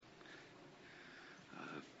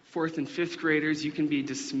Fourth and fifth graders, you can be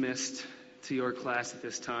dismissed to your class at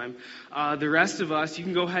this time. The rest of us, you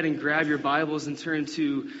can go ahead and grab your Bibles and turn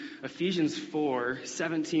to Ephesians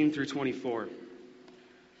 4:17 through 24.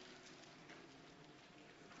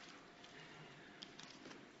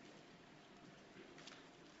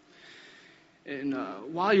 And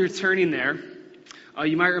while you're turning there,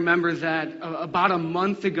 you might remember that about a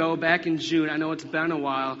month ago, back in June, I know it's been a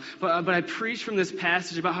while, but I preached from this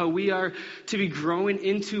passage about how we are to be growing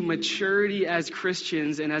into maturity as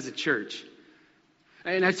Christians and as a church.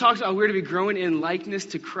 And I talked about we're to be growing in likeness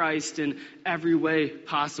to Christ in every way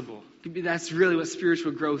possible. That's really what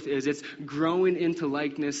spiritual growth is. It's growing into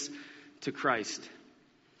likeness to Christ.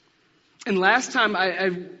 And last time I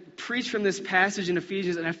preached from this passage in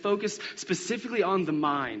Ephesians, and I focused specifically on the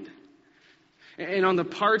mind. And on the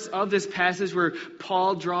parts of this passage where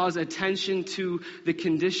Paul draws attention to the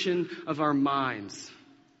condition of our minds.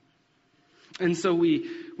 And so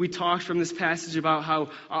we talked from this passage about how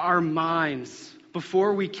our minds,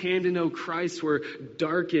 before we came to know Christ, were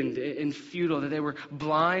darkened and futile, that they were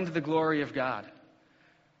blind to the glory of God.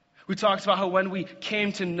 We talked about how when we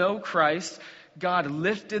came to know Christ, God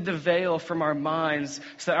lifted the veil from our minds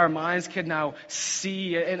so that our minds could now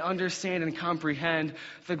see and understand and comprehend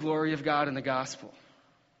the glory of God in the gospel.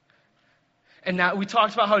 And now we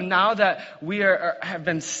talked about how now that we have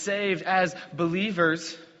been saved as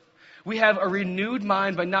believers, we have a renewed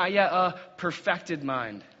mind, but not yet a perfected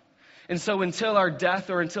mind. And so until our death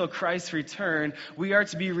or until Christ's return, we are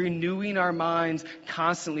to be renewing our minds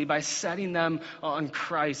constantly by setting them on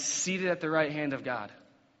Christ, seated at the right hand of God.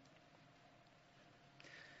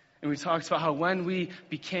 And we talked about how when we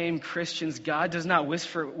became Christians, God does not wish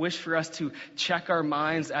for us to check our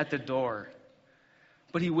minds at the door.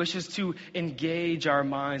 But He wishes to engage our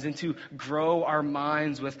minds and to grow our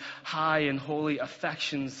minds with high and holy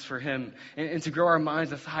affections for Him. And to grow our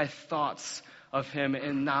minds with high thoughts of Him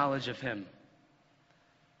and knowledge of Him.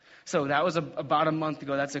 So that was about a month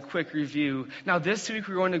ago. That's a quick review. Now this week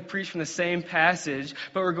we're going to preach from the same passage,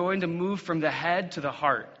 but we're going to move from the head to the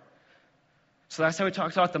heart. So last time we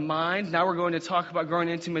talked about the mind. Now we're going to talk about growing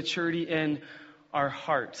into maturity in our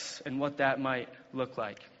hearts and what that might look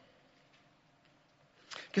like.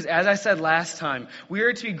 Because as I said last time, we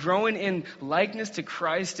are to be growing in likeness to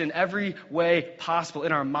Christ in every way possible.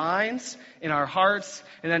 In our minds, in our hearts,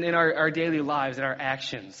 and then in our daily lives, in our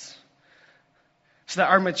actions. So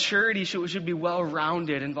that our maturity should be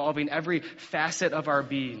well-rounded, involving every facet of our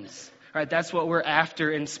beings. Right, that's what we're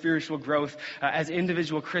after in spiritual growth as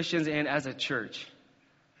individual Christians and as a church.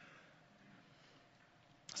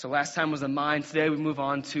 So last time was the mind. Today we move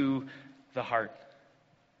on to the heart.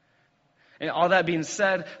 And all that being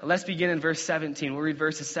said, let's begin in verse 17. We'll read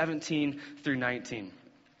verses 17 through 19.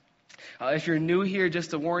 If you're new here,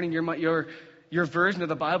 just a warning, your version of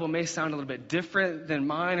the Bible may sound a little bit different than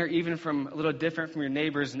mine, or even a little different from your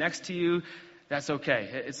neighbors next to you. That's okay.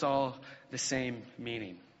 It's all the same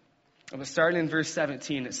meaning. But starting in verse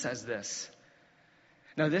 17, it says this.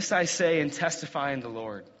 Now this I say and testify in the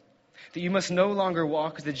Lord, that you must no longer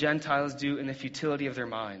walk as the Gentiles do in the futility of their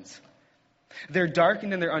minds. They're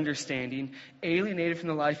darkened in their understanding, alienated from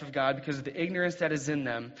the life of God because of the ignorance that is in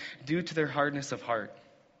them due to their hardness of heart.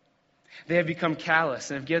 They have become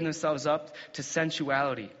callous and have given themselves up to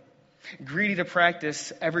sensuality, greedy to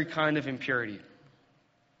practice every kind of impurity.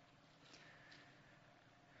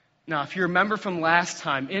 Now, if you remember from last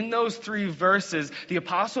time, in those 3 verses, the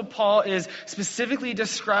Apostle Paul is specifically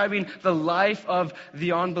describing the life of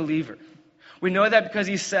the unbeliever. We know that because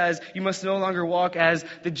he says, you must no longer walk as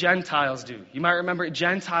the Gentiles do. You might remember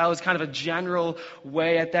Gentile is kind of a general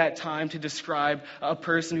way at that time to describe a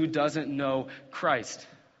person who doesn't know Christ.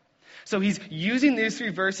 So he's using these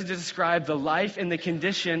 3 verses to describe the life and the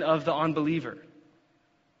condition of the unbeliever.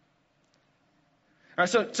 All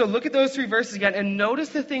right, so look at those 3 verses again and notice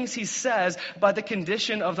the things he says about the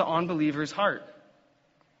condition of the unbeliever's heart.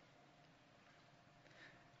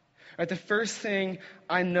 All right, the first thing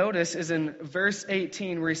I notice is in verse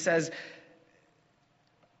 18 where he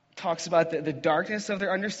talks about the darkness of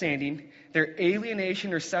their understanding, their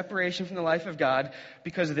alienation or separation from the life of God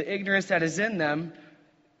because of the ignorance that is in them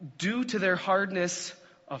due to their hardness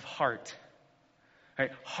of heart. All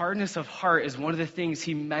right, hardness of heart is one of the things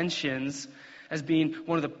he mentions as being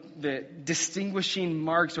one of the distinguishing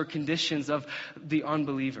marks or conditions of the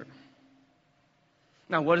unbeliever.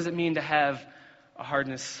 Now, what does it mean to have a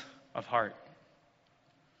hardness of heart?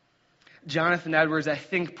 Jonathan Edwards, I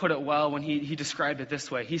think, put it well when he described it this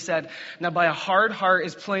way. He said, now by a hard heart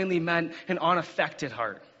is plainly meant an unaffected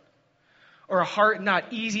heart, or a heart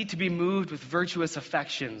not easy to be moved with virtuous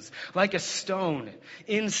affections, like a stone,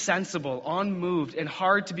 insensible, unmoved, and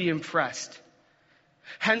hard to be impressed.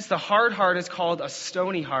 Hence, the hard heart is called a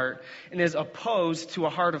stony heart and is opposed to a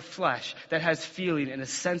heart of flesh that has feeling and is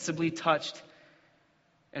sensibly touched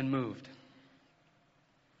and moved.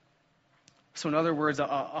 So in other words, a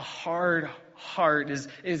hard heart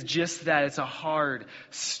is just that. It's a hard,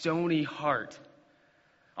 stony heart.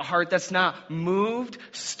 A heart that's not moved,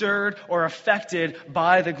 stirred, or affected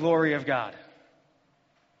by the glory of God.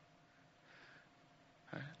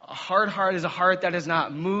 A hard heart is a heart that is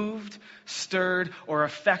not moved, stirred, or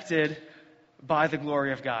affected by the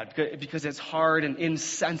glory of God, because it's hard and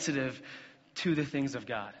insensitive to the things of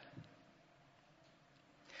God.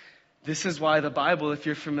 This is why the Bible, if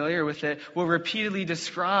you're familiar with it, will repeatedly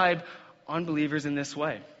describe unbelievers in this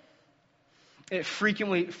way. It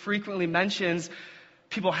frequently mentions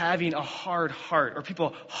people having a hard heart, or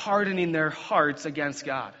people hardening their hearts against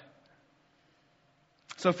God.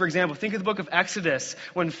 So, for example, think of the book of Exodus,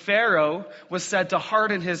 when Pharaoh was said to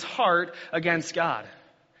harden his heart against God.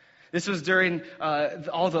 This was during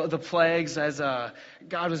all the plagues as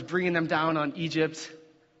God was bringing them down on Egypt.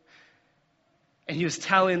 And he was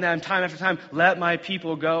telling them time after time, let my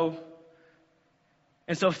people go.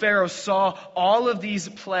 And so Pharaoh saw all of these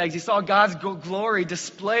plagues. He saw God's glory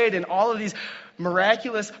displayed in all of these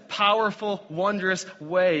miraculous, powerful, wondrous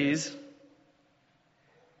ways.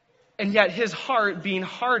 And yet his heart, being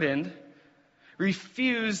hardened,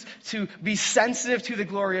 refused to be sensitive to the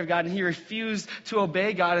glory of God, and he refused to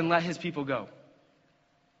obey God and let his people go.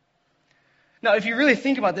 Now, if you really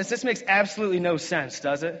think about this, this makes absolutely no sense,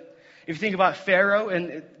 does it? If you think about Pharaoh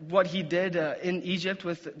and what he did in Egypt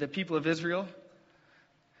with the people of Israel.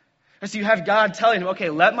 And so you have God telling him, okay,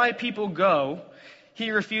 let my people go. He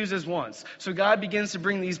refuses once. So God begins to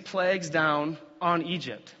bring these plagues down on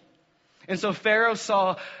Egypt. And so Pharaoh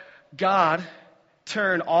saw God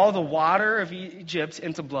turn all the water of Egypt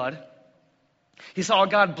into blood. He saw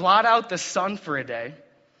God blot out the sun for a day.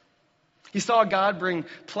 He saw God bring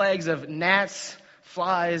plagues of gnats,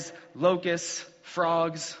 flies, locusts,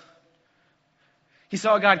 frogs. He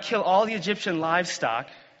saw God kill all the Egyptian livestock.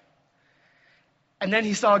 And then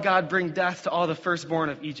he saw God bring death to all the firstborn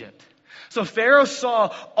of Egypt. So Pharaoh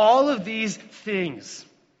saw all of these things.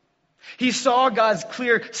 He saw God's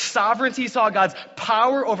clear sovereignty. He saw God's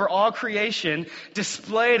power over all creation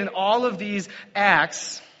displayed in all of these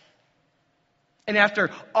acts. And after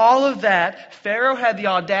all of that, Pharaoh had the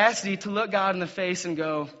audacity to look God in the face and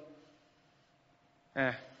go,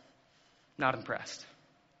 not impressed.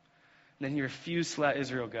 And then he refused to let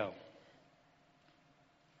Israel go.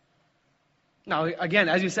 Now, again,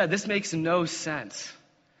 as you said, this makes no sense.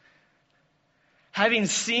 Having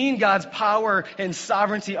seen God's power and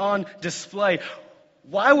sovereignty on display,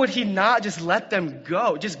 why would he not just let them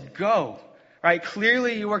go? Just go. Right?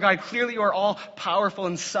 Clearly you are God. Clearly you are all powerful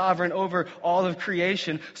and sovereign over all of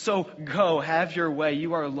creation. So go, have your way.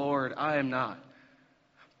 You are Lord. I am not.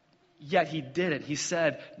 Yet he didn't. He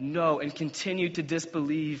said no and continued to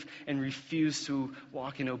disbelieve and refuse to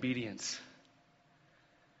walk in obedience.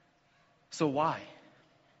 So why?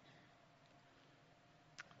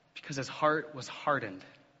 Because his heart was hardened.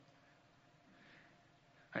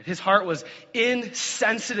 Right? His heart was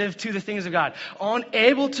insensitive to the things of God,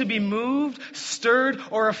 unable to be moved, stirred,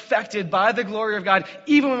 or affected by the glory of God,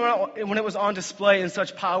 even when it was on display in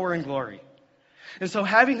such power and glory. And so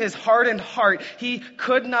having his hardened heart, he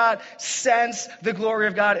could not sense the glory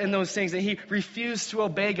of God in those things, and he refused to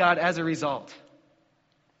obey God as a result.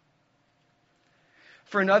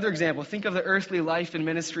 For another example, think of the earthly life and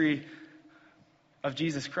ministry of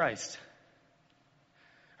Jesus Christ.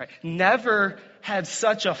 Right. Never had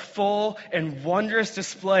such a full and wondrous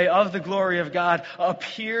display of the glory of God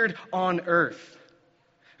appeared on earth.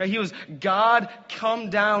 Right. He was God come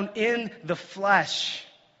down in the flesh.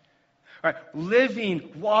 Right.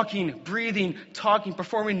 Living, walking, breathing, talking,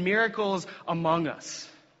 performing miracles among us.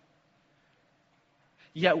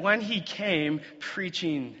 Yet when he came,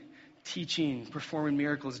 preaching, teaching, performing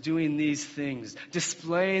miracles, doing these things,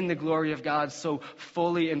 displaying the glory of God so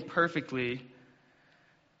fully and perfectly,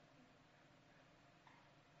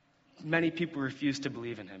 many people refused to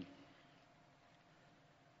believe in him.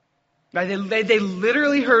 They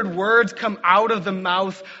literally heard words come out of the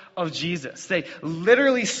mouth of Jesus. They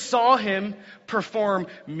literally saw him perform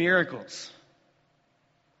miracles.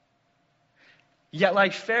 Yet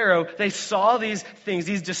like Pharaoh, they saw these things,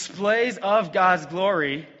 these displays of God's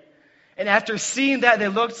glory, and after seeing that, they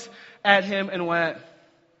looked at him and went,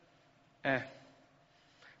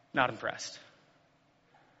 not impressed.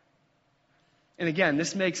 And again,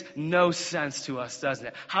 this makes no sense to us, doesn't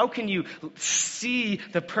it? How can you see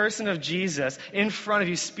the person of Jesus in front of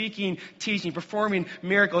you, speaking, teaching, performing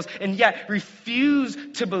miracles, and yet refuse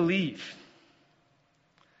to believe?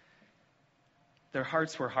 Their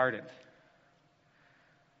hearts were hardened.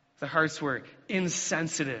 Their hearts were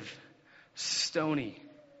insensitive, stony,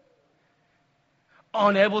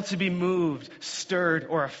 unable to be moved, stirred,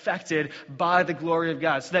 or affected by the glory of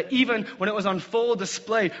God. So that even when it was on full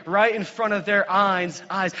display right in front of their eyes,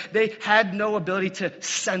 they had no ability to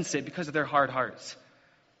sense it because of their hard hearts.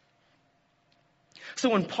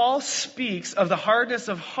 So when Paul speaks of the hardness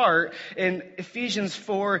of heart in Ephesians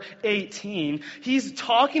 4:18, he's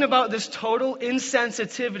talking about this total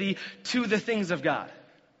insensitivity to the things of God.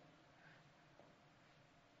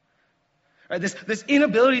 Right, this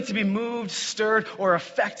inability to be moved, stirred, or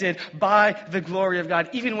affected by the glory of God,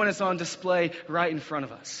 even when it's on display right in front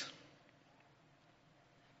of us.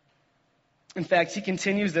 In fact, he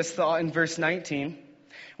continues this thought in verse 19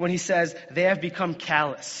 when he says, they have become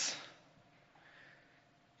callous.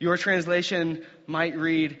 Your translation might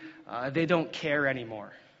read, they don't care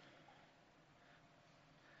anymore.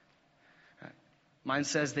 Mine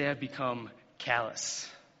says they have become callous.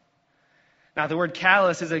 Now, the word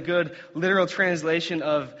callous is a good literal translation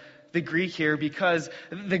of the Greek here because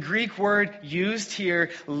the Greek word used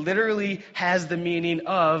here literally has the meaning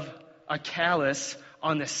of a callus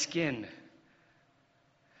on the skin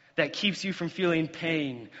that keeps you from feeling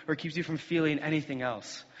pain or keeps you from feeling anything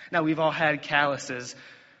else. Now, we've all had calluses.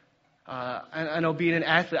 I know being an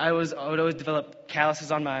athlete, I would always develop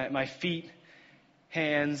calluses on my feet,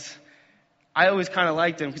 hands. I always kind of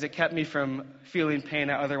liked them because it kept me from feeling pain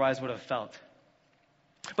I otherwise would have felt.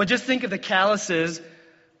 But just think of the calluses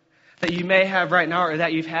that you may have right now or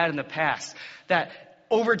that you've had in the past. That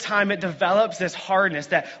over time it develops this hardness,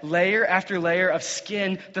 that layer after layer of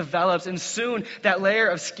skin develops, and soon that layer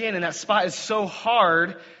of skin and that spot is so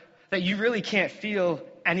hard that you really can't feel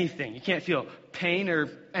anything. You can't feel pain or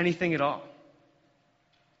anything at all.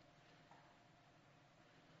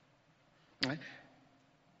 Right?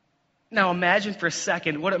 Now imagine for a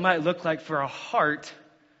second what it might look like for a heart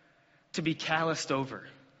to be calloused over.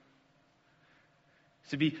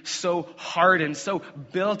 To be so hardened, so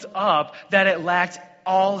built up that it lacked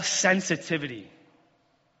all sensitivity.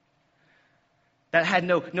 That had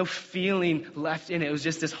no feeling left in it. It was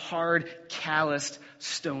just this hard, calloused,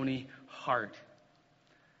 stony heart.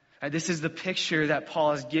 This is the picture that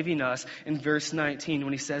Paul is giving us in verse 19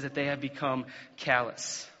 when he says that they have become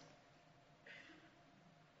callous.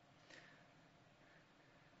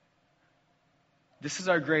 This is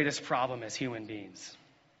our greatest problem as human beings.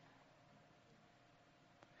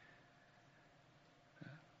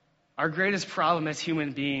 Our greatest problem as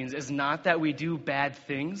human beings is not that we do bad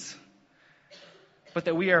things, but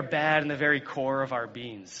that we are bad in the very core of our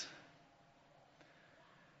beings.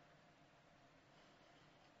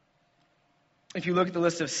 If you look at the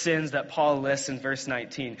list of sins that Paul lists in verse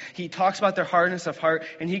 19, he talks about their hardness of heart,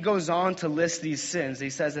 and he goes on to list these sins. He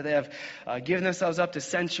says that they have given themselves up to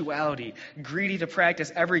sensuality, greedy to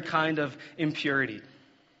practice every kind of impurity.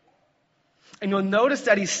 And you'll notice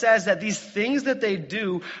that he says that these things that they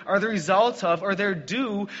do are the result of, or they're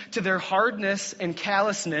due to their hardness and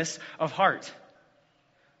callousness of heart.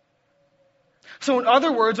 So in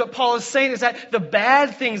other words, what Paul is saying is that the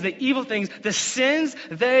bad things, the evil things, the sins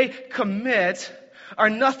they commit are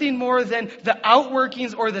nothing more than the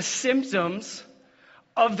outworkings or the symptoms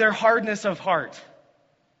of their hardness of heart.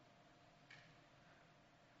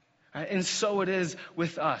 And so it is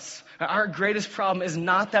with us. Our greatest problem is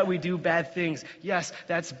not that we do bad things. Yes,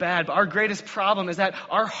 that's bad. But our greatest problem is that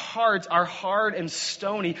our hearts are hard and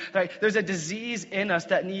stony. Right? There's a disease in us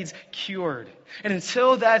that needs cured. And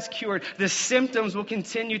until that's cured, the symptoms will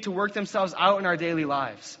continue to work themselves out in our daily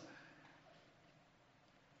lives.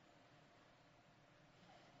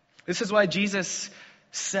 This is why Jesus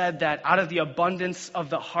said that out of the abundance of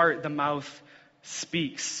the heart, the mouth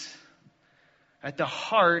speaks. That the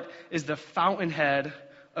heart is the fountainhead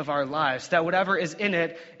of our lives. That whatever is in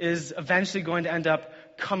it is eventually going to end up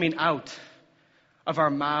coming out of our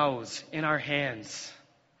mouths, in our hands.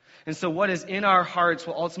 And so what is in our hearts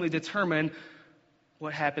will ultimately determine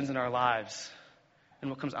what happens in our lives and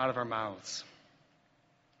what comes out of our mouths.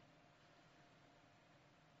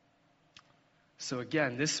 So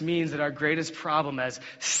again, this means that our greatest problem as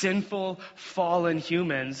sinful, fallen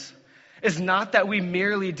humans is not that we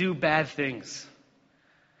merely do bad things,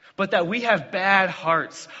 but that we have bad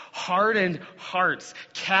hearts, hardened hearts,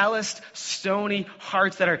 calloused, stony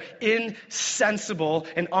hearts that are insensible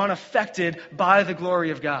and unaffected by the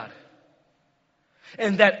glory of God.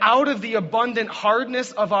 And that out of the abundant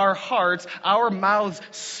hardness of our hearts, our mouths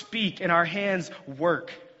speak and our hands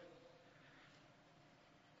work.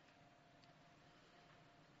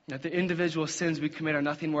 That the individual sins we commit are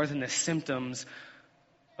nothing more than the symptoms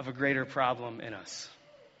of a greater problem in us.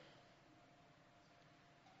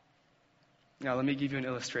 Now, let me give you an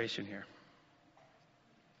illustration here.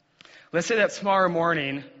 Let's say that tomorrow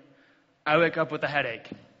morning, I wake up with a headache.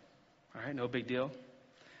 All right, no big deal.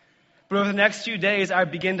 But over the next few days, I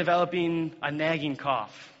begin developing a nagging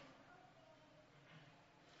cough.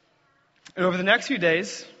 And over the next few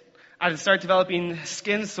days, I start developing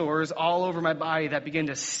skin sores all over my body that begin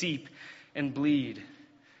to seep and bleed.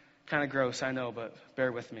 Kind of gross, I know, but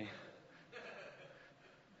bear with me.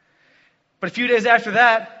 But a few days after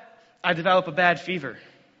that, I develop a bad fever.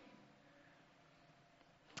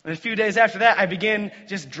 And a few days after that, I begin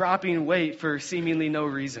just dropping weight for seemingly no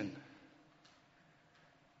reason.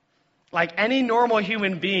 Like any normal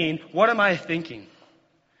human being, what am I thinking?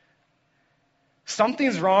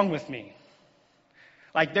 Something's wrong with me.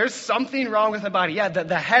 Like there's something wrong with my body. Yeah,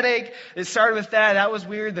 the headache, it started with that. That was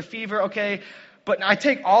weird. The fever, okay. But I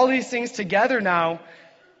take all these things together now,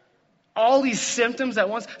 all these symptoms at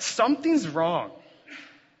once. Something's wrong.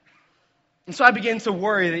 And so I begin to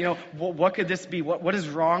worry that, what could this be? What is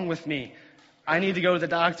wrong with me? I need to go to the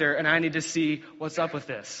doctor and I need to see what's up with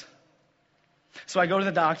this. So I go to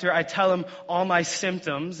the doctor, I tell him all my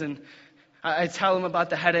symptoms, and I tell him about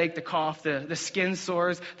the headache, the cough, the skin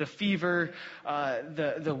sores, the fever,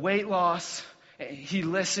 the weight loss. He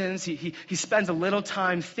listens, he spends a little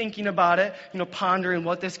time thinking about it, pondering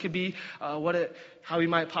what this could be, how he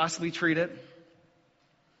might possibly treat it.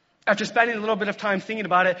 After spending a little bit of time thinking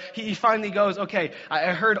about it, he finally goes, okay,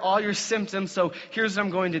 I heard all your symptoms, so here's what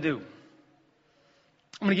I'm going to do.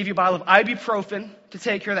 I'm going to give you a bottle of ibuprofen to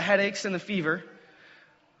take care of the headaches and the fever.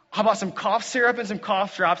 How about some cough syrup and some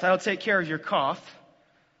cough drops? That'll take care of your cough.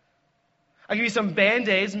 I'll give you some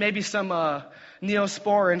Band-Aids, maybe some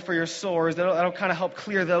Neosporin for your sores. That'll kind of help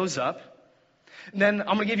clear those up. And then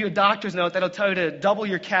I'm going to give you a doctor's note that'll tell you to double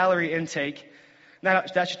your calorie intake.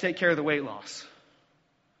 That should take care of the weight loss.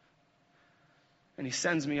 And he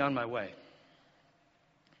sends me on my way.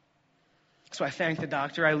 So I thank the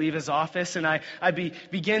doctor, I leave his office, and I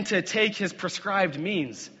begin to take his prescribed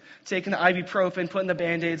means. Taking the ibuprofen, putting the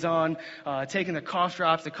Band-Aids on, taking the cough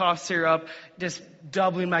drops, the cough syrup, just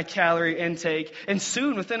doubling my calorie intake. And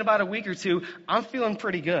soon, within about a week or two, I'm feeling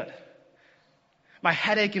pretty good. My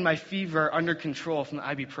headache and my fever are under control from the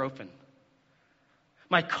ibuprofen.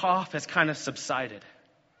 My cough has kind of subsided.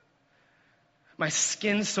 My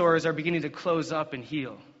skin sores are beginning to close up and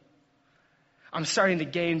heal. I'm starting to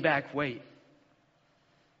gain back weight.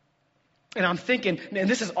 And I'm thinking, man,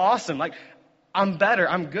 this is awesome. Like, I'm better.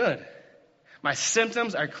 I'm good. My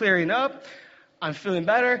symptoms are clearing up. I'm feeling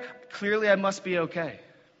better. Clearly, I must be okay.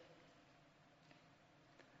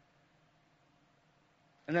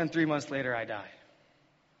 And then 3 months later, I die.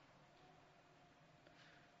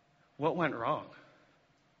 What went wrong?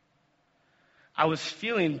 I was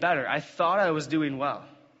feeling better. I thought I was doing well.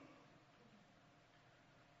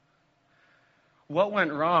 What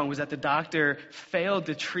went wrong was that the doctor failed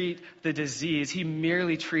to treat the disease. He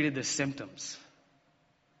merely treated the symptoms.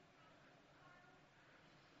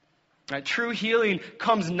 Right? True healing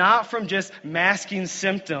comes not from just masking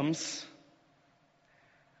symptoms,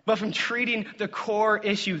 but from treating the core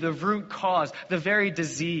issue, the root cause, the very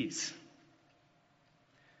disease.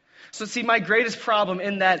 So see, my greatest problem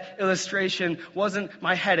in that illustration wasn't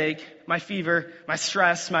my headache, my fever, my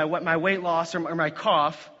stress, my weight loss, or my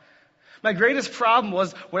cough. My greatest problem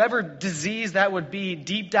was whatever disease that would be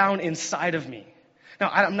deep down inside of me. Now,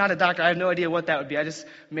 I'm not a doctor. I have no idea what that would be. I just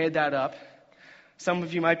made that up. Some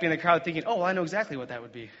of you might be in the crowd thinking, oh, I know exactly what that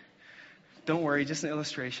would be. Don't worry, just an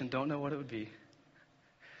illustration. Don't know what it would be.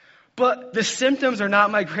 But the symptoms are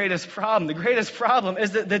not my greatest problem. The greatest problem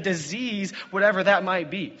is the disease, whatever that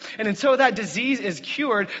might be. And until that disease is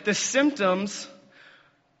cured, the symptoms,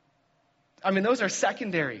 those are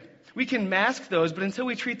secondary. We can mask those, but until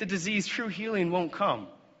we treat the disease, true healing won't come.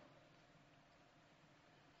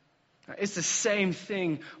 It's the same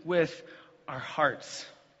thing with our hearts.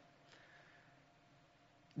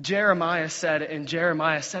 Jeremiah said in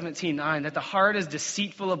Jeremiah 17:9 that the heart is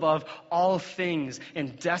deceitful above all things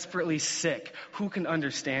and desperately sick. Who can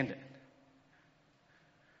understand it?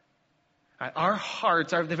 Our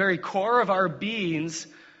hearts, the very core of our beings,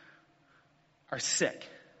 are sick.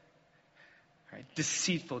 Right?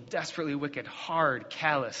 Deceitful, desperately wicked, hard,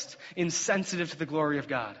 calloused, insensitive to the glory of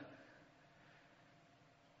God.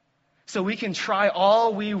 So we can try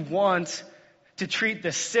all we want to treat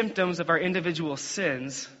the symptoms of our individual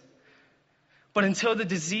sins. But until the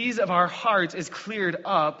disease of our hearts is cleared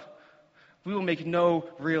up, we will make no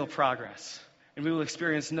real progress, and we will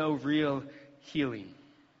experience no real healing.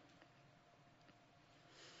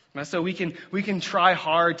 So we can try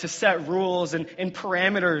hard to set rules and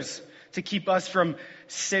parameters to keep us from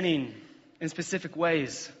sinning in specific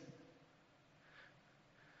ways.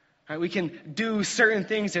 We can do certain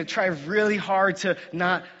things and try really hard to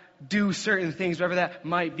not do certain things, whatever that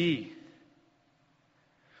might be.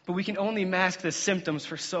 But we can only mask the symptoms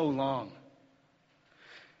for so long.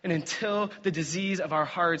 And until the disease of our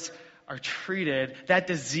hearts are treated, that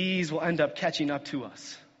disease will end up catching up to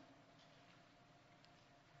us.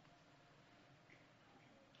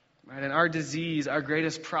 Right? And our disease, our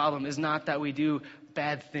greatest problem is not that we do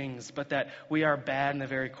bad things, but that we are bad in the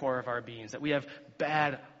very core of our beings, that we have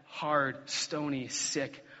bad, hard, stony,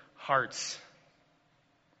 sick hearts.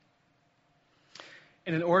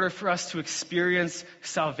 And in order for us to experience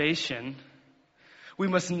salvation, we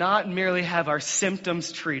must not merely have our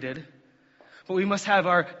symptoms treated, but we must have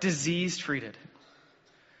our disease treated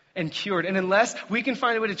and cured. And unless we can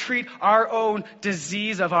find a way to treat our own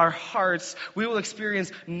disease of our hearts, we will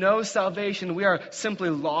experience no salvation. We are simply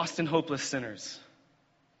lost and hopeless sinners.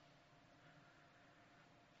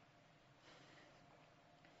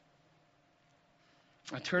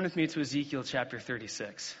 Now turn with me to Ezekiel chapter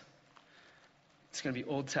 36. It's going to be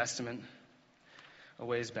Old Testament, a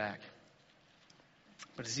ways back.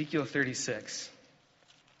 But Ezekiel 36.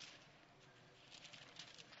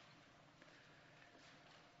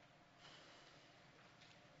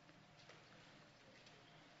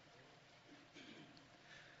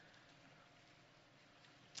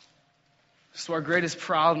 So our greatest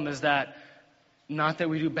problem is that not that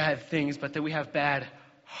we do bad things, but that we have bad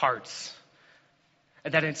hearts.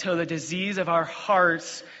 And that until the disease of our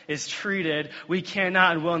hearts is treated, we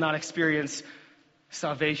cannot and will not experience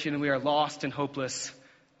salvation, and we are lost and hopeless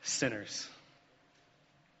sinners.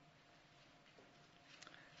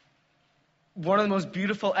 One of the most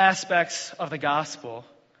beautiful aspects of the gospel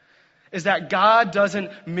is that God doesn't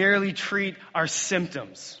merely treat our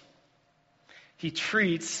symptoms. He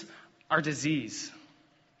treats our disease.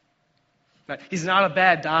 He's not a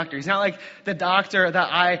bad doctor. He's not like the doctor that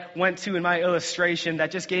I went to in my illustration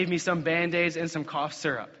that just gave me some Band-Aids and some cough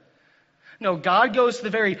syrup. No, God goes to the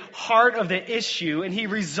very heart of the issue, and He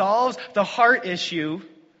resolves the heart issue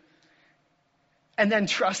and then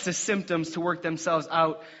trusts the symptoms to work themselves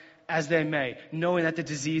out as they may, knowing that the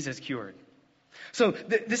disease is cured. So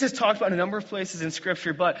this is talked about in a number of places in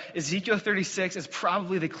Scripture, but Ezekiel 36 is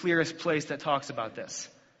probably the clearest place that talks about this.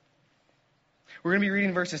 We're going to be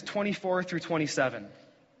reading verses 24 through 27.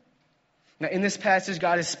 Now, in this passage,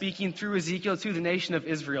 God is speaking through Ezekiel to the nation of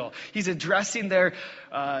Israel. He's addressing their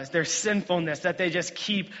sinfulness, that they just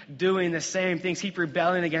keep doing the same things, keep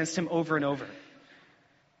rebelling against Him over and over.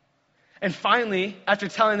 And finally, after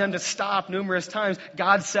telling them to stop numerous times,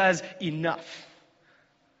 God says, enough.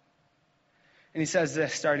 And He says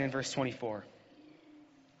this, starting in verse 24.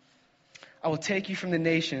 I will take you from the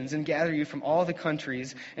nations and gather you from all the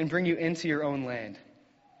countries and bring you into your own land.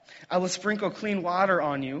 I will sprinkle clean water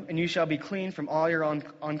on you, and you shall be clean from all your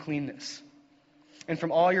uncleanness. And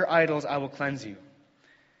from all your idols I will cleanse you.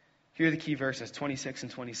 Here are the key verses, 26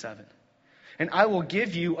 and 27. And I will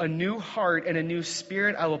give you a new heart, and a new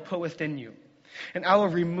spirit I will put within you. And I will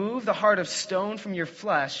remove the heart of stone from your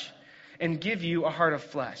flesh and give you a heart of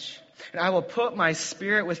flesh. And I will put my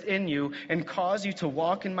spirit within you and cause you to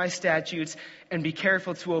walk in my statutes and be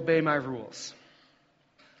careful to obey my rules.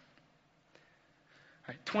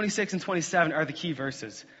 All right, 26 and 27 are the key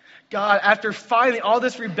verses. God, after finally all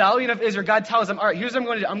this rebellion of Israel, God tells them, all right, here's what I'm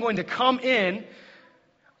going to do. I'm going to come in.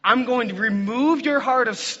 I'm going to remove your heart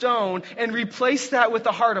of stone and replace that with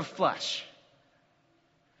a heart of flesh.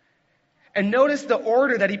 And notice the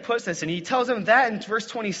order that He puts this in. He tells them that in verse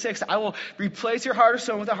 26, I will replace your heart of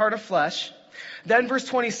stone with a heart of flesh. Then verse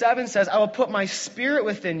 27 says, I will put my spirit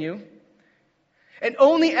within you. And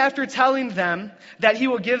only after telling them that He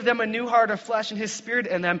will give them a new heart of flesh and His spirit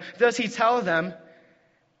in them, does He tell them,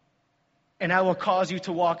 and I will cause you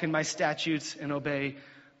to walk in my statutes and obey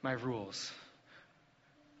my rules.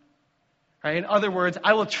 Right? In other words,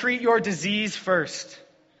 I will treat your disease first.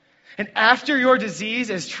 And after your disease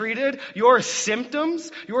is treated, your symptoms,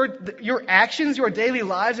 your actions, your daily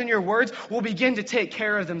lives, and your words will begin to take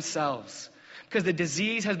care of themselves. Because the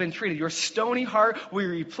disease has been treated. Your stony heart will be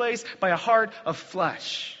replaced by a heart of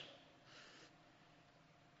flesh.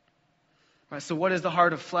 Right, so what is the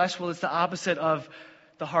heart of flesh? Well, it's the opposite of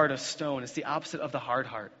the heart of stone. It's the opposite of the hard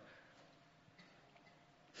heart.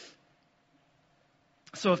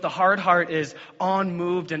 So if the hard heart is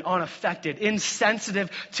unmoved and unaffected,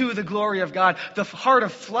 insensitive to the glory of God, the heart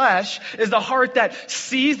of flesh is the heart that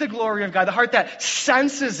sees the glory of God, the heart that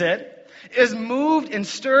senses it, is moved and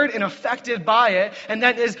stirred and affected by it, and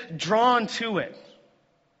then is drawn to it.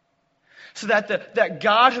 So that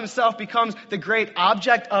God himself becomes the great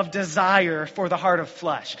object of desire for the heart of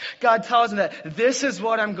flesh. God tells him that this is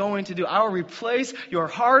what I'm going to do. I will replace your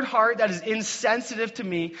hard heart that is insensitive to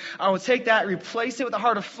me. I will take that, replace it with a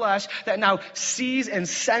heart of flesh that now sees and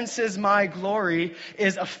senses my glory,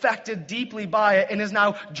 is affected deeply by it, and is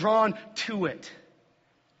now drawn to it.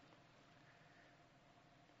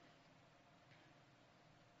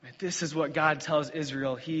 And this is what God tells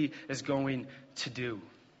Israel he is going to do.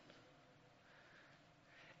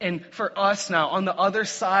 And for us now, on the other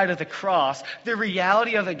side of the cross, the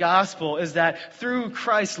reality of the gospel is that through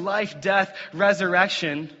Christ's life, death,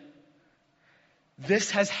 resurrection, this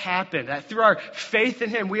has happened. That through our faith in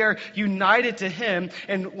him, we are united to him.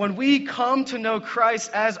 And when we come to know Christ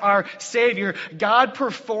as our Savior, God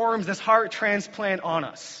performs this heart transplant on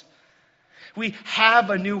us. We have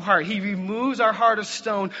a new heart. He removes our heart of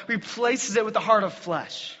stone, replaces it with a heart of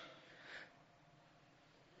flesh.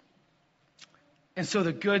 And so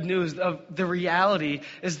the good news of the reality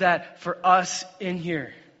is that for us in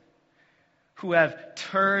here who have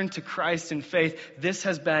turned to Christ in faith, this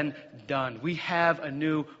has been done. We have a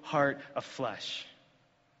new heart of flesh.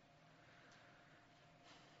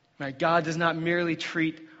 Right? God does not merely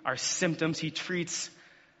treat our symptoms, he treats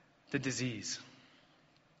the disease.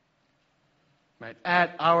 Right?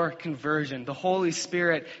 At our conversion, the Holy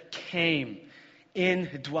Spirit came,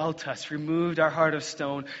 indwelt us, removed our heart of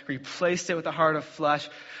stone, replaced it with a heart of flesh,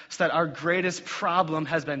 so that our greatest problem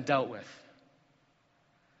has been dealt with.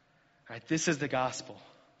 Right? This is the gospel.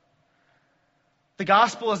 The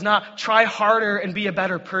gospel is not try harder and be a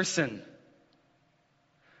better person.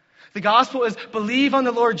 The gospel is believe on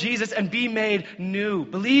the Lord Jesus and be made new.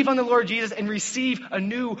 Believe on the Lord Jesus and receive a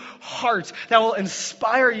new heart that will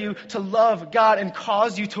inspire you to love God and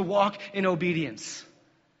cause you to walk in obedience.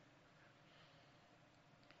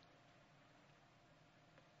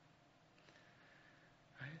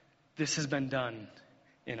 This has been done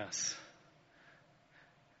in us.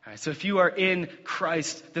 All right, so if you are in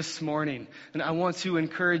Christ this morning, then I want to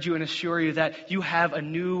encourage you and assure you that you have a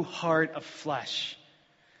new heart of flesh.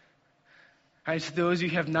 All right, to those who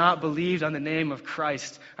have not believed on the name of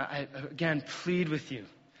Christ, I again plead with you.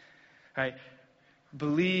 All right,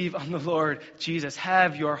 believe on the Lord Jesus.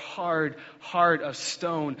 Have your hard heart of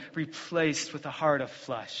stone replaced with a heart of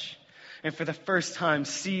flesh. And for the first time,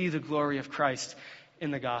 see the glory of Christ in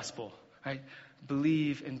the gospel. Right?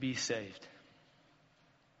 Believe and be saved.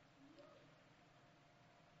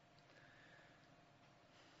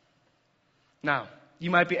 Now,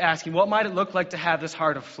 you might be asking, what might it look like to have this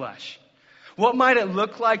heart of flesh? What might it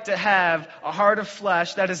look like to have a heart of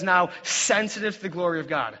flesh that is now sensitive to the glory of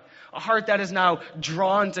God? A heart that is now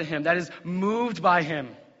drawn to him, that is moved by him.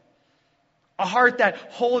 A heart that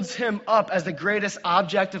holds him up as the greatest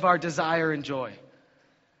object of our desire and joy.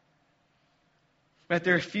 Right,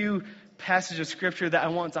 there are a few passages of Scripture that I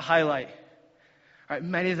want to highlight. All right,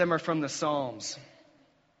 many of them are from the Psalms.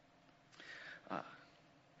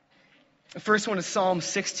 The first one is Psalm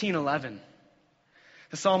 16:11.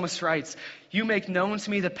 The psalmist writes, "You make known to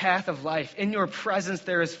me the path of life. In your presence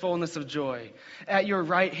there is fullness of joy. At your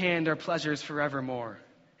right hand are pleasures forevermore."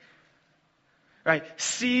 Right?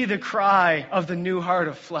 See the cry of the new heart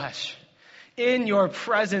of flesh. In your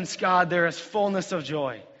presence, God, there is fullness of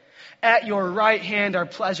joy. At your right hand are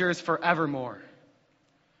pleasures forevermore.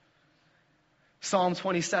 Psalm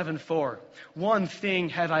 27:4. One thing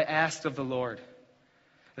have I asked of the Lord,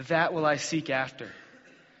 that will I seek after,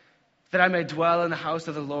 that I may dwell in the house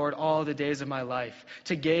of the Lord all the days of my life,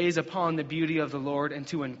 to gaze upon the beauty of the Lord and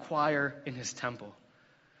to inquire in his temple.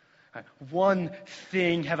 Right. One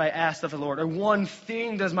thing have I asked of the Lord, or one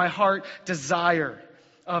thing does my heart desire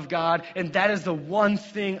of God, and that is the one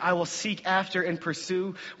thing I will seek after and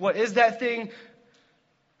pursue. What is that thing?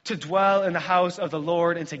 To dwell in the house of the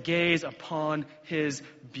Lord and to gaze upon his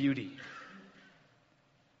beauty.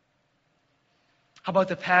 How about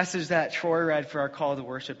the passage that Troy read for our call to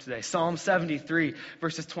worship today? Psalm 73,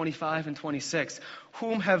 verses 25 and 26.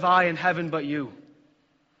 Whom have I in heaven but you?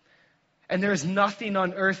 And there is nothing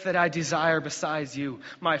on earth that I desire besides you.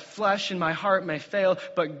 My flesh and my heart may fail,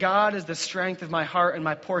 but God is the strength of my heart and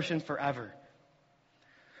my portion forever.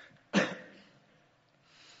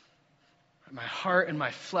 My heart and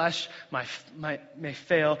my flesh may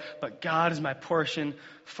fail, but God is my portion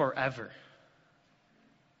forever.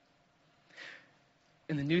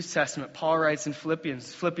 In the New Testament, Paul writes in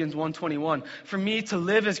Philippians 1:21, "For me to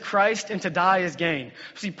live is Christ and to die is gain."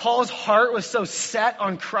 See, Paul's heart was so set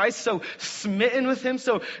on Christ, so smitten with him,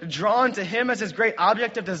 so drawn to him as his great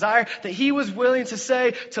object of desire, that he was willing to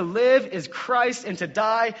say, to live is Christ and to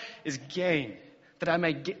die is gain, that I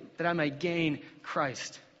may gain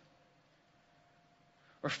Christ.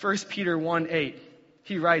 Or 1 Peter 1:8,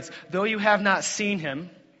 he writes, "Though you have not seen him,"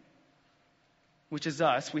 which is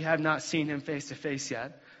us, we have not seen him face to face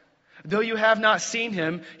yet. "Though you have not seen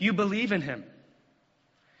him, you believe in him.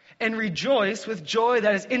 And rejoice with joy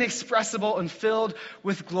that is inexpressible and filled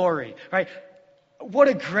with glory." Right? What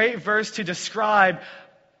a great verse to describe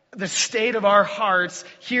the state of our hearts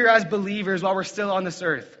here as believers while we're still on this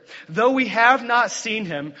earth. Though we have not seen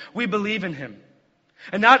him, we believe in him.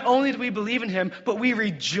 And not only do we believe in him, but we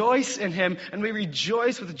rejoice in him, and we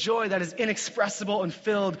rejoice with joy that is inexpressible and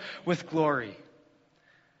filled with glory.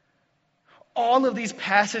 All of these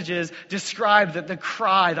passages describe the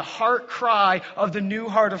cry, the heart cry of the new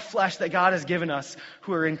heart of flesh that God has given us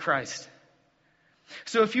who are in Christ.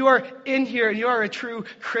 So if you are in here and you are a true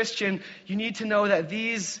Christian, you need to know that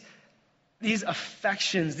these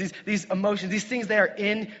affections, these emotions, these things, they are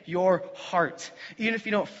in your heart. Even if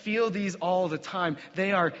you don't feel these all the time,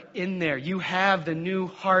 they are in there. You have the new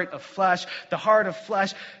heart of flesh. The heart of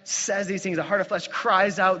flesh says these things. The heart of flesh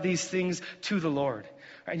cries out these things to the Lord.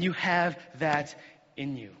 And you have that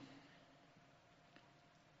in you.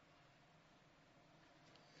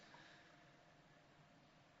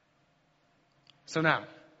 So now,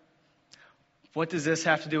 what does this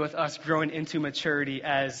have to do with us growing into maturity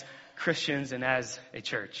as Christians and as a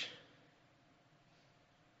church?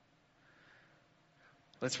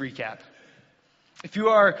 Let's recap. If you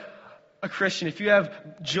are a Christian, if you have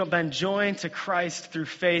been joined to Christ through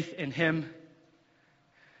faith in him,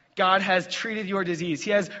 God has treated your disease.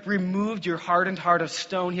 He has removed your hardened heart of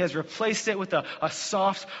stone. He has replaced it with a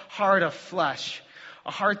soft heart of flesh.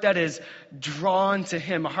 A heart that is drawn to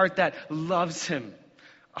him. A heart that loves him.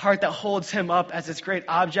 A heart that holds him up as its great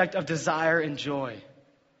object of desire and joy.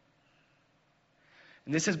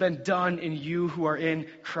 And this has been done in you who are in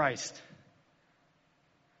Christ.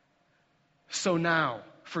 So now,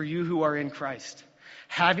 for you who are in Christ,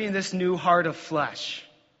 having this new heart of flesh,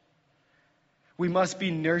 we must be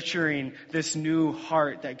nurturing this new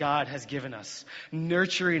heart that God has given us.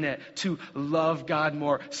 Nurturing it to love God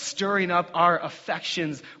more. Stirring up our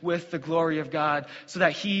affections with the glory of God so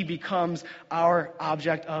that he becomes our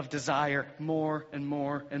object of desire more and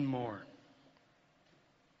more and more.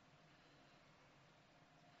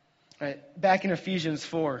 Right, back in Ephesians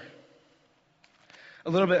 4, a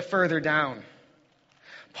little bit further down,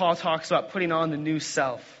 Paul talks about putting on the new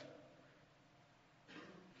self.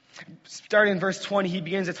 Starting in verse 20, he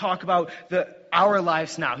begins to talk about our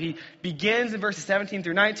lives now. He begins in verses 17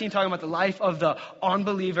 through 19 talking about the life of the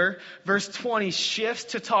unbeliever. Verse 20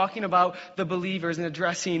 shifts to talking about the believers and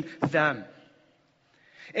addressing them.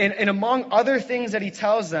 And among other things that he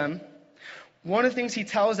tells them, one of the things he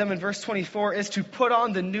tells them in verse 24 is to put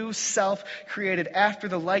on the new self created after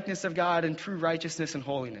the likeness of God in true righteousness and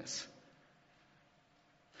holiness.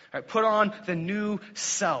 All right, put on the new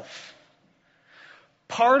self.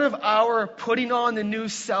 Part of our putting on the new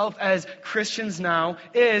self as Christians now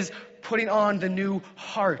is putting on the new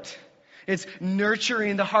heart. It's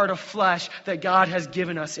nurturing the heart of flesh that God has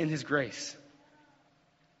given us in his grace.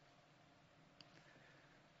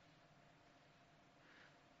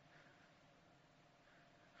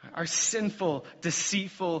 Our sinful,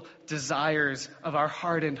 deceitful desires of our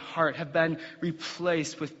hardened heart have been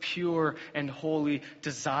replaced with pure and holy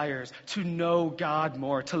desires to know God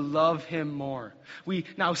more, to love him more. We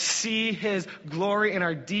now see his glory and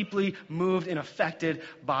are deeply moved and affected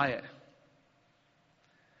by it.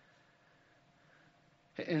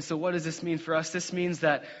 And so what does this mean for us? This means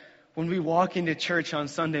that when we walk into church on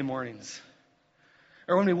Sunday mornings,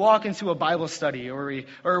 or when we walk into a Bible study,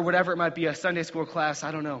 or whatever it might be, a Sunday school class,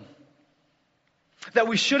 I don't know. That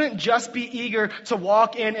we shouldn't just be eager to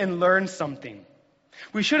walk in and learn something.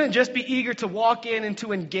 We shouldn't just be eager to walk in and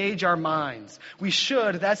to engage our minds. We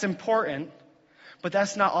should, that's important, but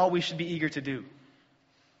that's not all we should be eager to do.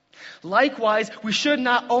 Likewise, we should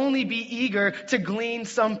not only be eager to glean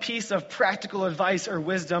some piece of practical advice or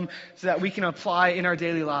wisdom so that we can apply in our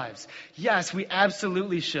daily lives. Yes, we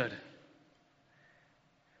absolutely should.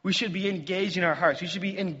 We should be engaged in our hearts. We should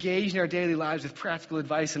be engaged in our daily lives with practical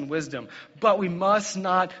advice and wisdom. But we must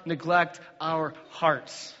not neglect our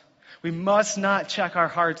hearts. We must not check our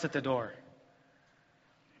hearts at the door.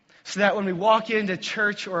 So that when we walk into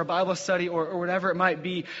church or a Bible study or whatever it might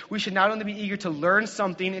be, we should not only be eager to learn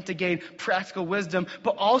something and to gain practical wisdom,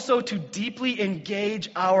 but also to deeply engage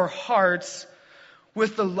our hearts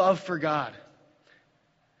with the love for God.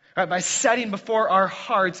 Right, by setting before our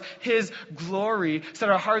hearts His glory, so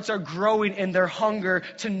that our hearts are growing in their hunger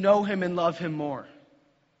to know Him and love Him more.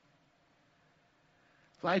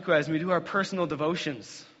 Likewise, when we do our personal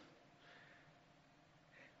devotions,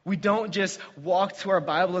 we don't just walk to our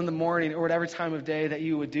Bible in the morning or whatever time of day that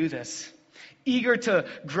you would do this, eager to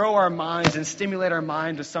grow our minds and stimulate our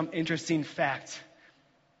mind with some interesting fact.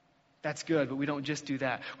 That's good, but we don't just do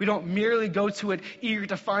that. We don't merely go to it eager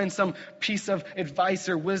to find some piece of advice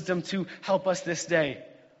or wisdom to help us this day,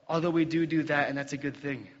 although we do that, and that's a good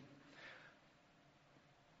thing.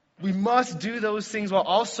 We must do those things while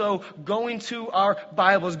also going to our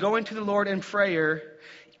Bibles, going to the Lord in prayer,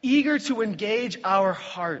 eager to engage our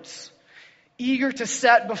hearts, eager to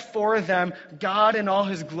set before them God in all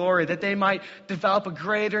His glory, that they might develop a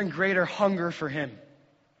greater and greater hunger for Him.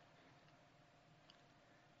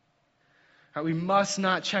 Right, we must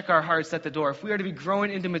not check our hearts at the door. If we are to be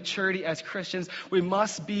growing into maturity as Christians, we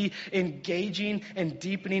must be engaging and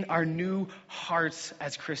deepening our new hearts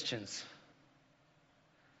as Christians.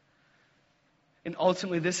 And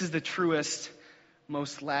ultimately, this is the truest,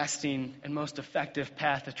 most lasting, and most effective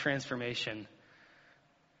path of transformation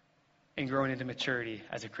in growing into maturity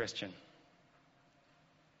as a Christian.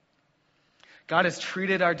 God has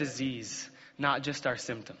treated our disease, not just our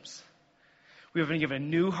symptoms. We have been given a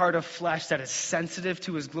new heart of flesh that is sensitive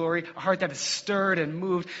to His glory, a heart that is stirred and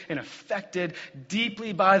moved and affected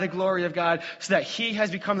deeply by the glory of God, so that He has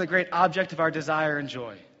become the great object of our desire and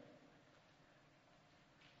joy.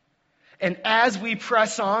 And as we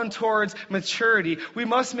press on towards maturity, we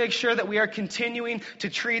must make sure that we are continuing to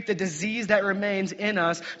treat the disease that remains in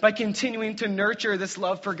us by continuing to nurture this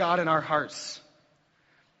love for God in our hearts.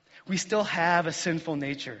 We still have a sinful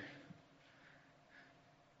nature.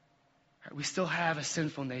 We still have a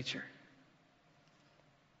sinful nature.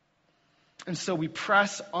 And so we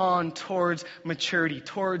press on towards maturity,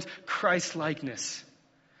 towards Christ-likeness.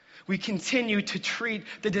 We continue to treat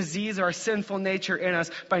the disease of our sinful nature in us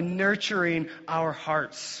by nurturing our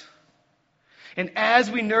hearts. And as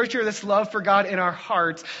we nurture this love for God in our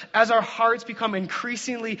hearts, as our hearts become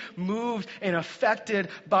increasingly moved and affected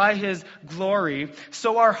by His glory,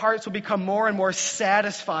 so our hearts will become more and more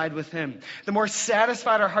satisfied with Him. The more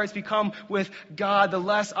satisfied our hearts become with God, the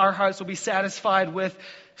less our hearts will be satisfied with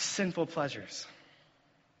sinful pleasures.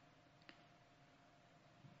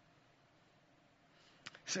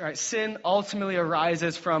 So, right, sin ultimately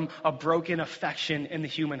arises from a broken affection in the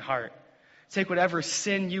human heart. Take whatever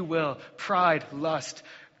sin you will, pride, lust,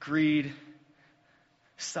 greed,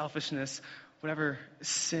 selfishness, whatever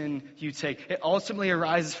sin you take. It ultimately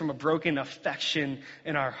arises from a broken affection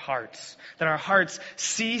in our hearts. That our hearts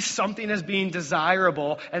see something as being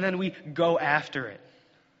desirable and then we go after it.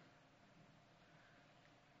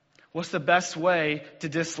 What's the best way to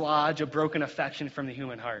dislodge a broken affection from the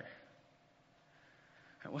human heart?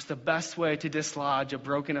 What's the best way to dislodge a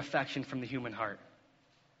broken affection from the human heart?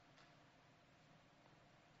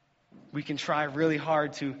 We can try really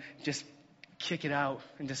hard to just kick it out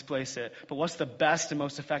and displace it. But what's the best and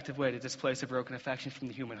most effective way to displace a broken affection from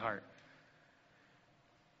the human heart?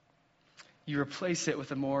 You replace it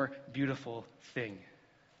with a more beautiful thing.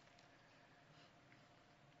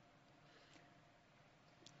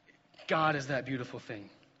 God is that beautiful thing.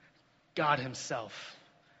 God Himself.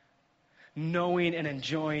 Knowing and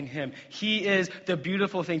enjoying Him. He is the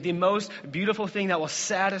beautiful thing, the most beautiful thing that will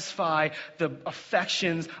satisfy the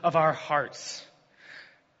affections of our hearts.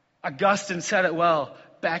 Augustine said it well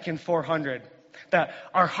back in 400, that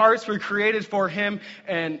our hearts were created for Him,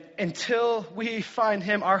 and until we find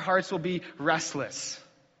Him, our hearts will be restless.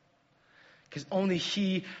 Because only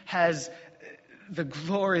He has the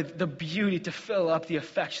glory, the beauty to fill up the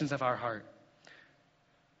affections of our heart.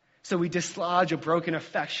 So we dislodge a broken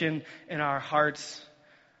affection in our hearts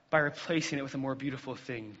by replacing it with a more beautiful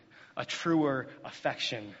thing, a truer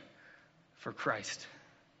affection for Christ.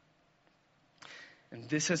 And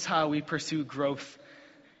this is how we pursue growth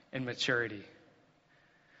and maturity.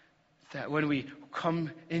 That when we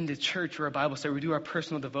come into church or a Bible study, we do our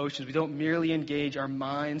personal devotions, we don't merely engage our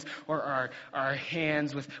minds or our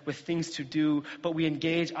hands with things to do, but we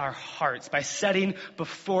engage our hearts by setting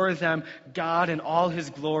before them God in all His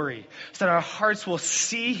glory, so that our hearts will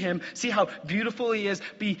see Him, see how beautiful He is,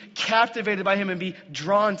 be captivated by Him, and be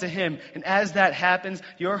drawn to Him. And as that happens,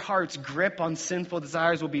 your heart's grip on sinful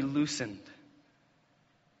desires will be loosened.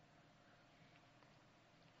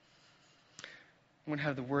 I'm going to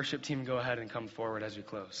have the worship team go ahead and come forward as we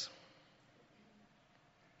close.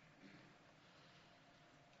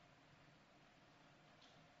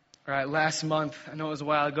 All right, last month, I know it was a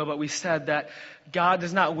while ago, but we said that God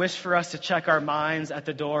does not wish for us to check our minds at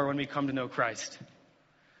the door when we come to know Christ.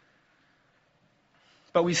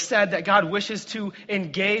 But we said that God wishes to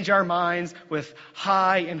engage our minds with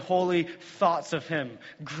high and holy thoughts of Him,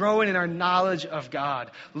 growing in our knowledge of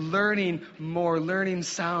God, learning more, learning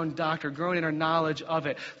sound doctrine, growing in our knowledge of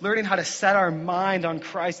it, learning how to set our mind on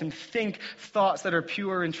Christ and think thoughts that are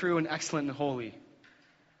pure and true and excellent and holy.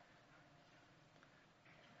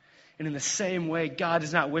 And in the same way, God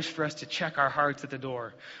does not wish for us to check our hearts at the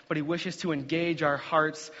door, but He wishes to engage our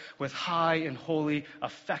hearts with high and holy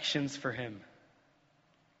affections for Him.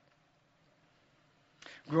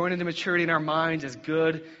 Growing into maturity in our minds is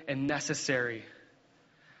good and necessary,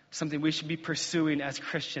 something we should be pursuing as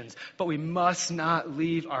Christians, but we must not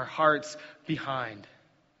leave our hearts behind.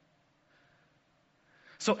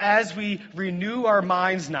 So as we renew our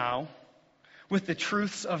minds now with the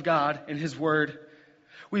truths of God and His Word,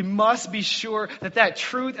 we must be sure that that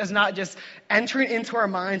truth is not just entering into our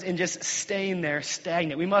minds and just staying there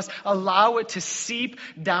stagnant. We must allow it to seep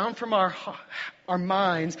down from our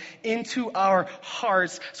minds into our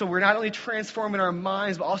hearts, so we're not only transforming our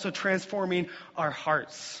minds, but also transforming our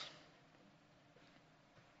hearts.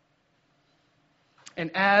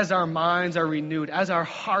 And as our minds are renewed, as our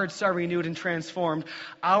hearts are renewed and transformed,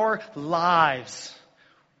 our lives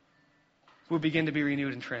will begin to be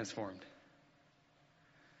renewed and transformed.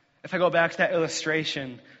 If I go back to that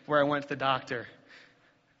illustration where I went to the doctor,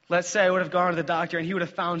 let's say I would have gone to the doctor and he would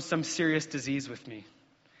have found some serious disease with me.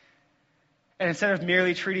 And instead of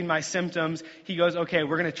merely treating my symptoms, he goes, okay,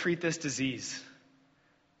 we're going to treat this disease.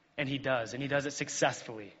 And he does it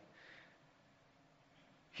successfully.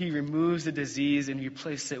 He removes the disease and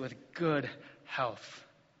replaces it with good health.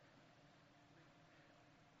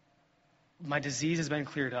 My disease has been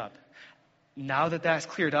cleared up. Now that that's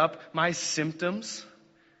cleared up, my symptoms,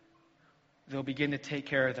 they'll begin to take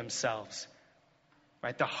care of themselves.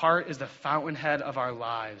 Right? The heart is the fountainhead of our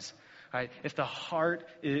lives. Right? If the heart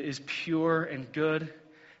is pure and good,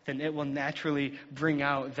 then it will naturally bring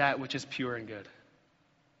out that which is pure and good.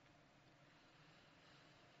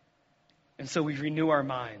 And so we renew our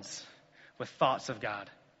minds with thoughts of God.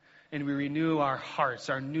 And we renew our hearts,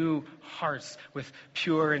 our new hearts, with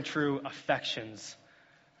pure and true affections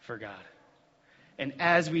for God. And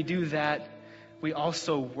as we do that, we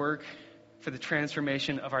also work for the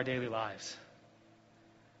transformation of our daily lives.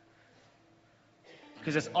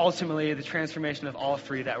 Because it's ultimately the transformation of all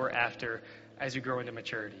three that we're after as we grow into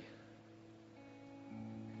maturity.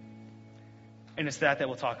 And it's that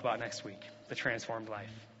we'll talk about next week, the transformed life.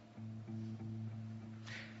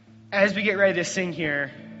 As we get ready to sing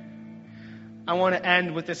here, I want to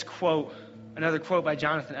end with this quote, another quote by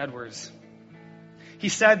Jonathan Edwards. He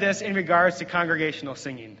said this in regards to congregational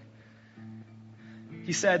singing.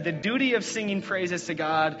 He said, the duty of singing praises to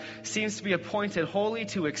God seems to be appointed wholly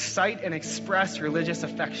to excite and express religious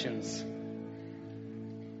affections.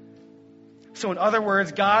 So in other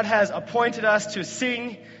words, God has appointed us to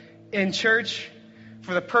sing in church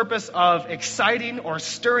for the purpose of exciting or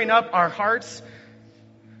stirring up our hearts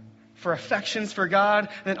for affections for God,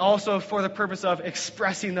 and then also for the purpose of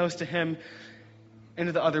expressing those to Him and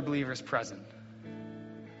to the other believers present.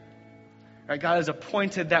 Right, God has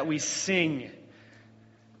appointed that we sing,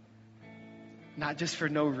 not just for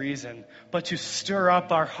no reason, but to stir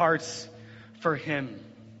up our hearts for Him.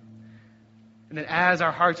 And then as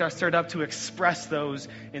our hearts are stirred up, to express those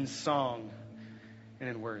in song and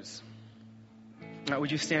in words. All right,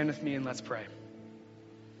 would you stand with me and let's pray.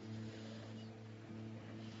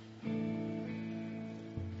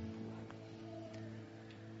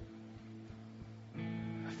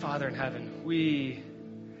 Father in heaven, we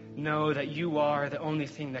know that You are the only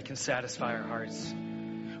thing that can satisfy our hearts.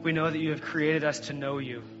 We know that You have created us to know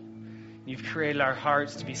You. You've created our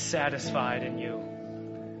hearts to be satisfied in You.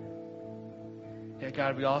 Yet,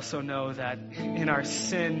 God, we also know that in our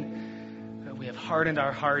sin, that we have hardened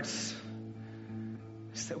our hearts,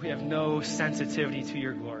 so that we have no sensitivity to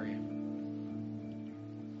Your glory.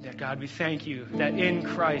 Yet, God, we thank You that in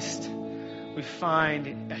Christ we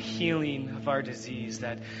find a healing of our disease,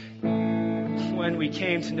 that when we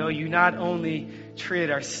came to know You, not only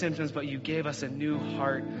treated our symptoms, but You gave us a new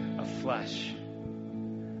heart of flesh.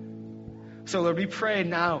 So, Lord, we pray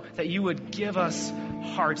now that You would give us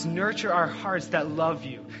hearts, nurture our hearts that love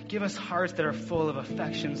You. Give us hearts that are full of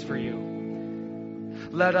affections for You.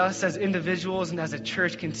 Let us as individuals and as a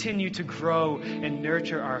church continue to grow and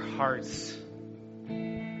nurture our hearts.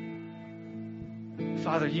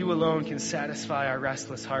 Father, you alone can satisfy our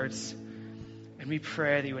restless hearts. And we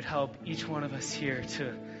pray that you would help each one of us here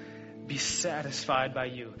to be satisfied by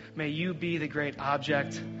you. May you be the great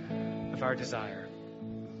object of our desire.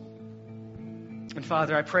 And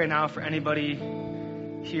Father, I pray now for anybody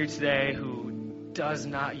here today who does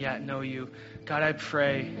not yet know you. God, I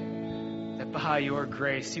pray that by your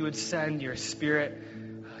grace, you would send your Spirit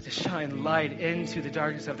to shine light into the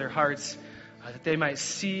darkness of their hearts, that they might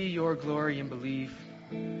see your glory and believe.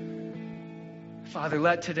 Father,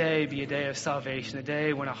 let today be a day of salvation, a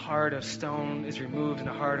day when a heart of stone is removed and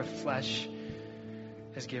a heart of flesh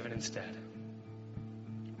is given instead.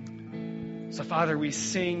 So, Father, we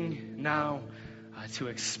sing now to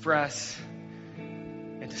express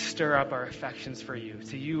and to stir up our affections for you.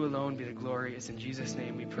 To you alone be the glory. It's in Jesus'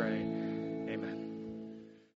 name we pray.